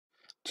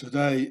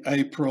Today,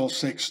 April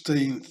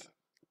 16th,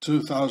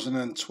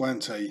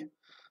 2020,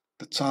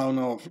 the town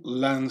of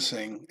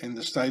Lansing in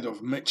the state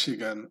of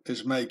Michigan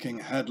is making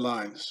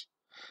headlines,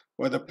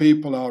 where the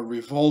people are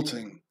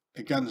revolting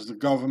against the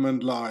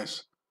government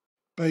lies.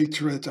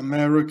 Patriot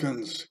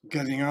Americans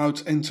getting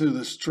out into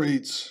the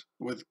streets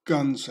with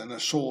guns and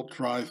assault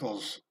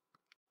rifles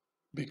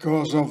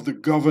because of the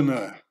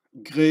governor,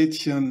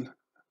 Whitmer.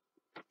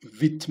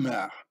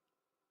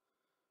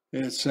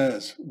 It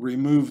says,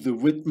 remove the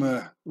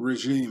Widmer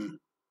regime.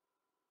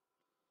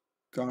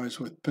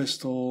 Guys with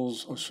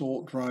pistols,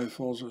 assault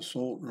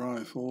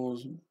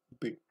rifles,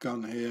 big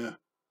gun here.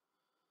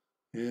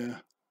 Yeah,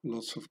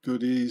 lots of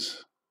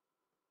goodies.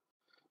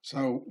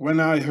 So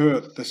when I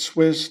heard the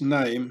Swiss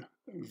name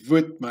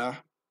Widmer,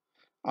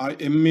 I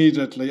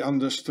immediately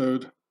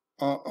understood,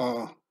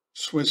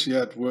 Swissy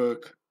at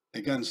work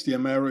against the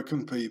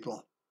American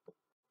people.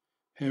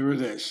 Here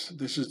it is.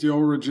 This is the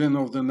origin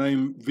of the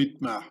name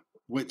Widmer.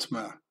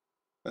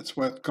 That's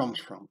where it comes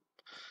from.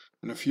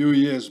 And a few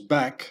years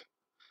back,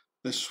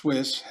 the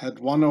Swiss had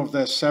one of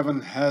their 7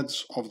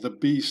 heads of the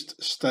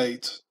beast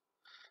state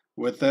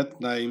with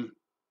that name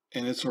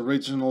in its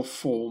original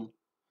form,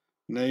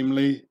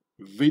 namely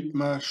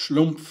Widmer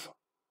Schlumpf,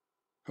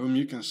 whom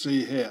you can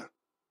see here.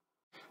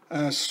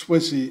 As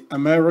Swissy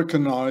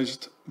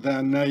Americanized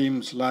their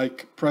names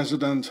like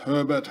President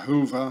Herbert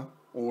Hoover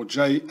or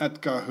J.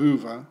 Edgar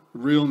Hoover,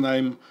 real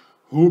name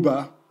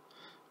Huber,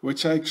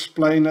 which I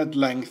explain at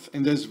length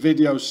in this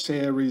video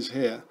series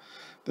here,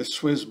 the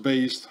Swiss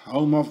Beast,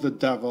 Home of the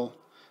Devil,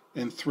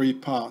 in 3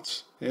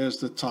 parts. Here's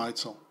the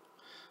title.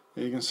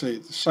 You can see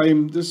the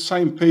same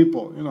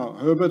people, you know,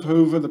 Herbert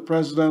Hoover, the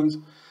president,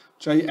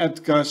 J.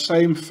 Edgar,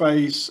 same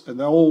face, and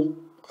they're all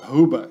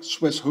Huber,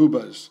 Swiss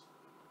Hubers.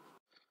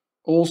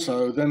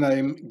 Also, the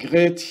name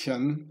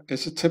Gretchen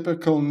is a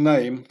typical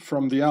name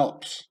from the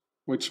Alps,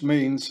 which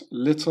means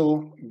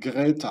little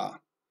Greta.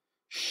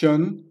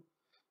 Schön,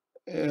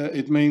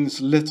 it means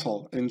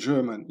little in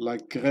German,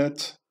 like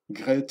Greta,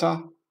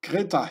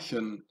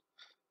 Gretachen,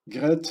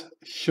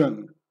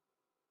 Gretchen.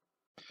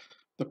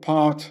 The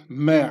part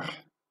mer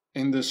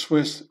in the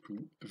Swiss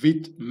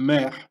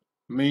Widmer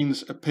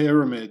means a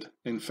pyramid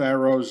in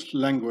Pharaoh's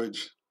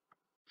language.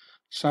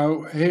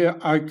 So here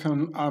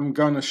I'm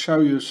going to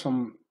show you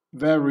some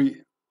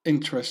very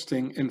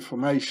interesting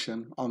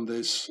information on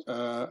this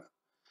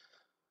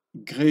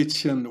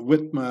Gretchen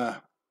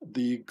Whitmer,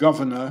 the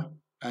governor,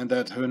 and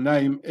that her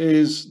name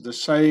is the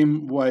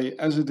same way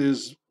as it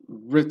is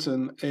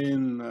written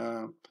in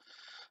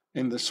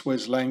the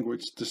Swiss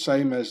language, the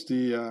same as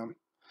the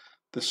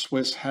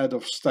Swiss head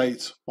of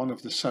state, one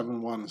of the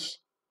 7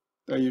 ones.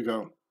 There you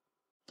go.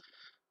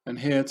 And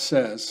here it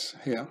says,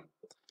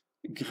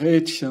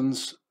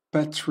 Gretchen's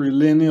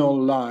patrilineal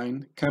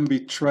line can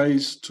be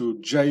traced to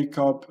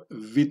Jacob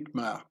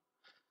Widmer,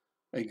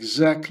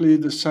 exactly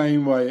the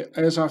same way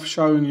as I've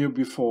shown you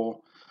before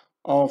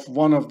of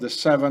one of the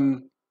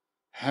 7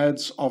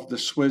 heads of the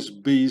Swiss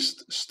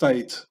beast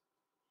state.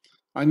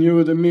 I knew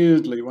it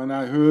immediately when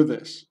I heard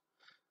this.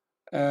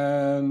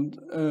 And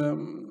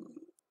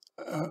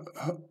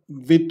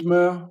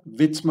Widmer,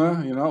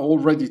 you know,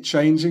 already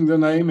changing the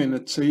name in a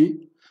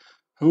T,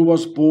 who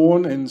was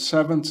born in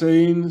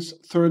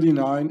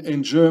 1739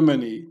 in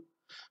Germany.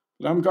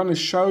 But I'm going to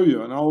show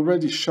you, and I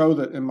already showed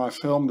it in my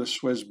film The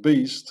Swiss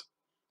Beast,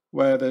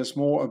 where there's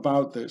more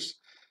about this.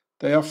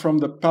 They are from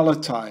the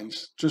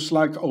Palatines, just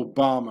like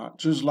Obama,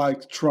 just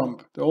like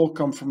Trump. They all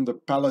come from the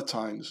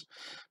Palatines,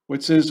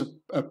 which is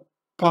a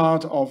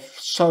part of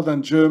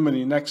southern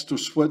Germany next to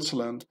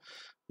Switzerland,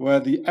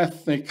 where the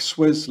ethnic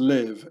Swiss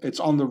live.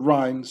 It's on the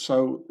Rhine,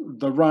 so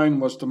the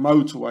Rhine was the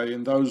motorway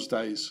in those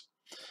days.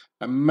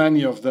 And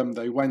many of them,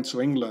 they went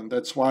to England.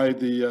 That's why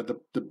the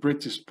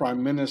British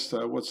Prime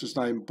Minister, what's his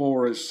name,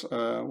 Boris,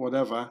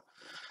 whatever,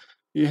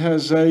 he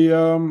has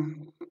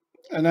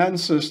an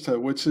ancestor,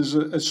 which is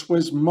a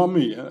Swiss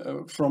mummy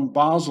from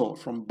Basel,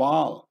 from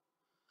Basel.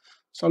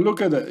 So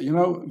look at it, you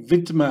know,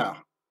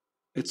 Widmer,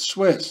 it's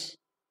Swiss.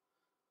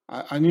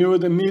 I knew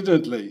it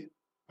immediately.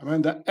 I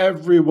mean, they're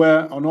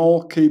everywhere on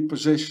all key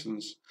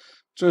positions,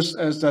 just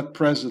as that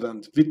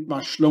president,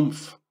 Widmer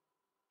Schlumpf.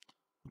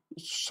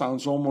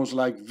 Sounds almost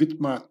like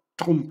Widmer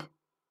Trump.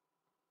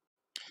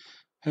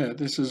 Here,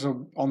 this is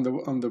on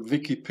the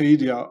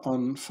Wikipedia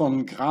on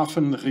von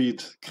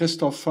Grafenried,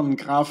 Christoph von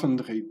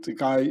Grafenried, the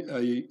guy,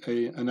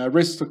 an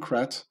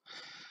aristocrat,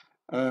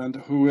 and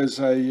who is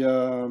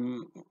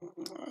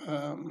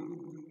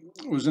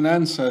was an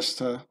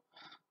ancestor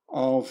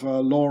of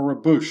Laura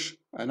Bush.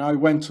 And I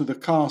went to the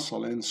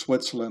castle in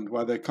Switzerland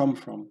where they come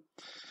from.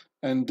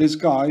 And this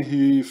guy,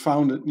 he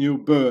founded New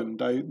Bern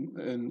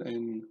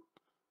in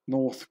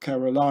North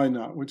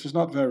Carolina, which is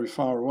not very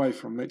far away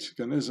from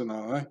Michigan, is it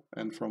now, eh?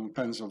 And from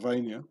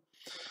Pennsylvania.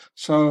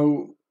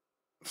 So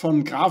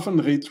von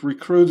Grafenried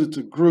recruited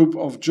a group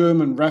of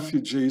German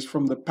refugees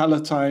from the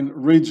Palatine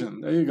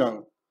region. There you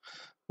go.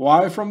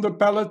 Why from the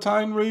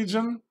Palatine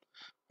region?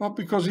 Well,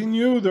 because he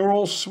knew they're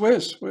all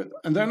Swiss,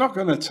 and they're not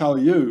going to tell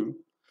you.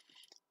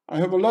 I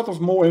have a lot of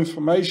more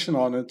information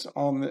on it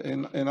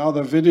in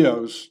other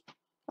videos.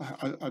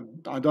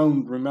 I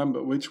don't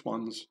remember which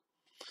ones.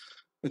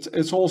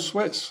 It's all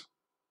Swiss.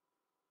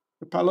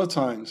 The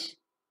Palatines.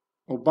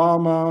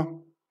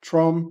 Obama,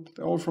 Trump,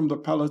 they're all from the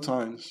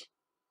Palatines.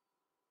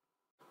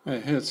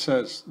 Here it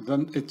says,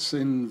 then it's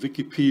in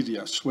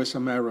Wikipedia, Swiss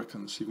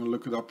Americans. You can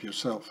look it up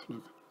yourself.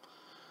 Look.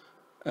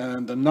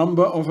 And the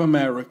number of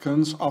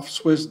Americans of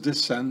Swiss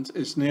descent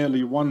is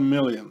nearly 1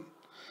 million.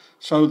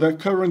 So there are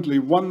currently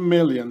 1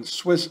 million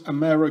Swiss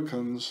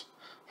Americans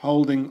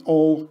holding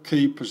all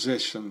key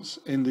positions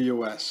in the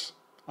US.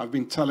 I've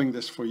been telling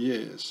this for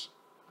years.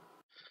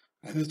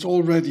 And it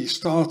already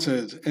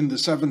started in the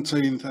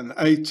 17th and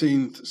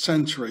 18th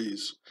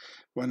centuries,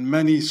 when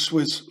many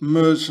Swiss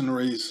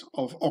mercenaries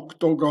of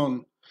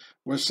Octogon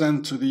were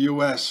sent to the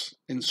US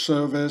in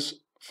service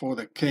for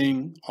the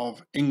King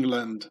of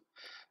England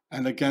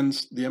and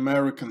against the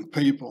American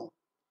people,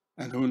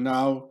 and who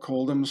now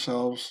call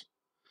themselves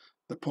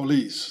the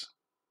police.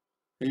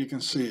 Here you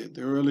can see it.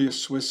 The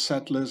earliest Swiss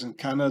settlers in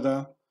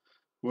Canada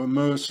were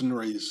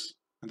mercenaries,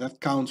 and that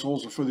counts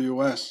also for the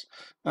US.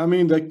 I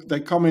mean, they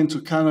come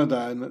into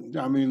Canada, and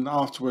I mean,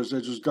 afterwards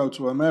they just go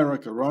to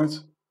America, right?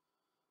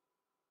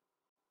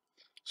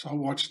 So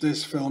watch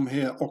this film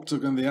here,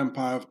 Octogon, the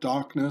Empire of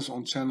Darkness,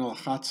 on channel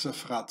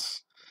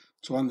Gatse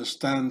to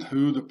understand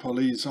who the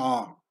police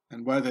are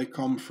and where they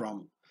come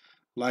from.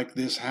 Like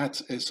this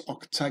hat is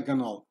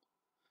octagonal,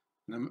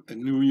 a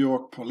New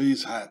York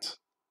police hat.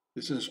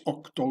 This is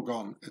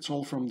Octogon. It's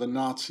all from the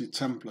Nazi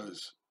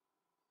Templars.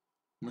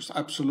 You must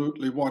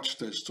absolutely watch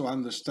this to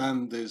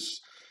understand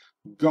this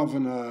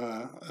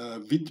governor,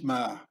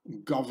 Widmer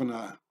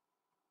governor.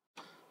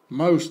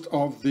 Most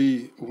of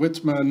the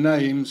Widmer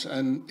names,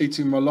 and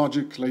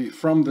etymologically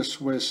from the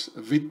Swiss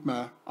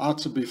Widmer, are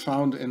to be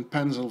found in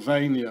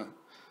Pennsylvania,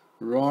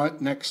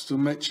 right next to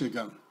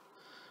Michigan.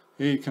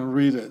 Here you can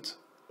read it.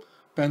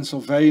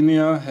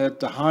 Pennsylvania had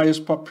the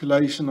highest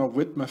population of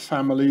Widmer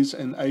families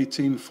in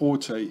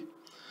 1840.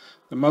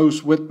 The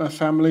most Widmer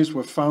families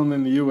were found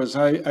in the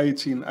USA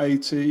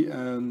 1880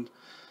 and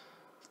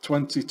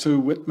 22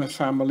 Widmer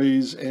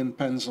families in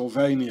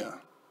Pennsylvania.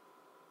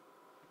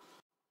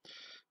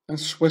 And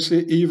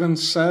Swissy even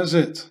says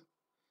it.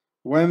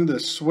 When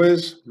the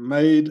Swiss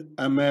made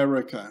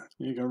America.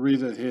 You can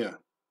read it here.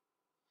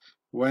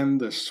 When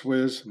the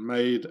Swiss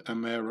made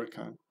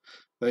America.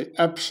 They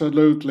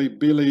absolutely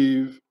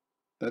believe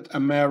that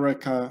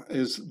America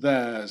is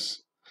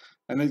theirs.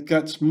 And it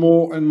gets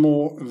more and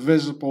more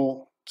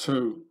visible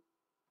too.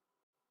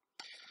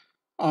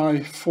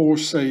 I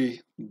foresee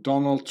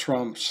Donald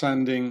Trump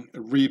sending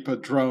Reaper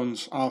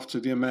drones after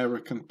the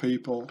American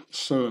people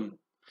soon,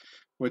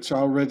 which I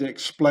already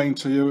explained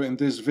to you in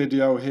this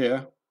video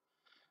here,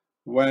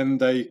 when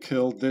they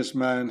killed this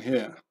man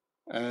here,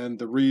 and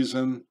the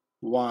reason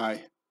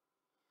why.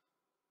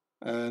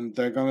 And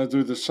they're gonna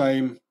do the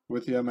same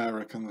with the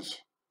Americans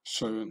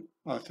soon,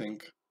 I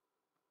think.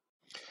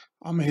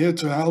 I'm here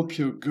to help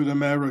you, good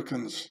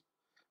Americans,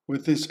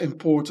 with this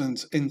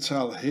important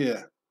intel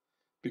here,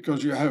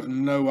 because you have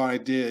no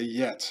idea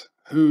yet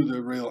who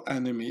the real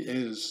enemy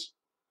is.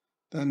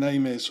 Their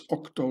name is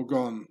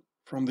Octogon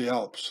from the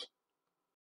Alps.